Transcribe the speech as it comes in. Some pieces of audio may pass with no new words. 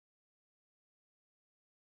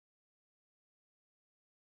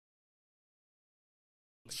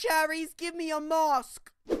Cherries, give me a mask.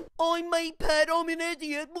 I'm mate pet, I'm an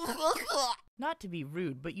idiot. Not to be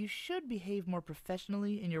rude, but you should behave more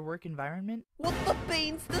professionally in your work environment. What the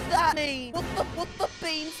beans does that mean? What the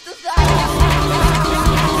beans does that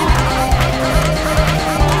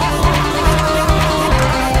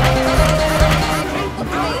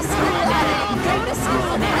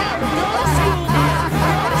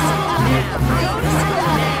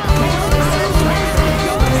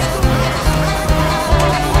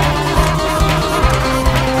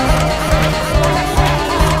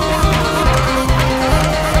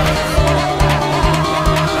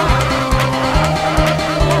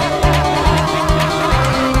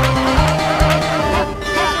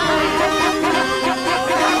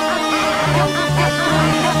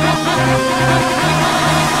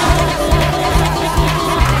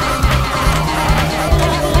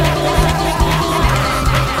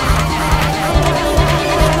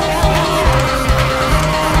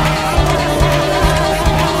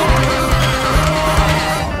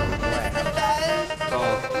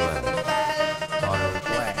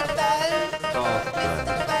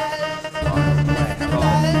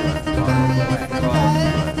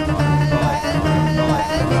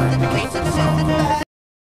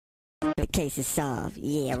The case is solved.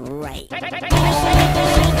 Yeah, right.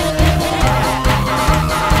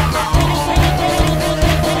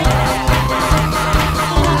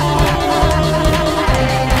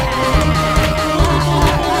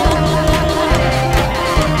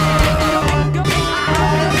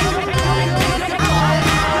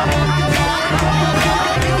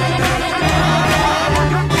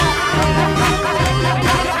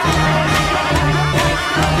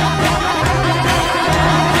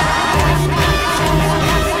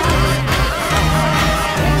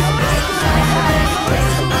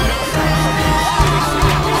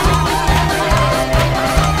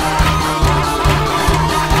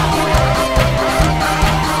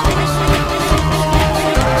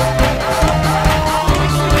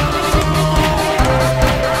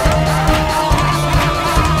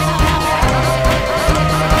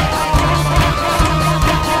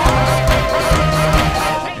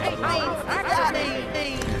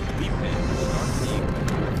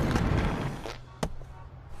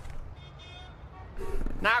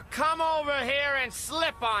 Now come over here and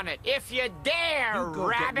slip on it, if you dare,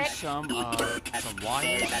 rabbit! Some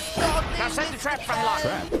wire? Now send the trap from lock.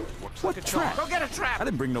 Trap? What trap? Go get a trap! I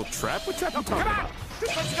didn't bring no trap. What trap you talking Come on!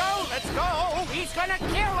 about? Let's go! He's gonna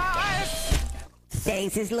kill us!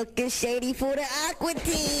 Things is looking shady for the Aqua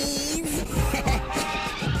Teens.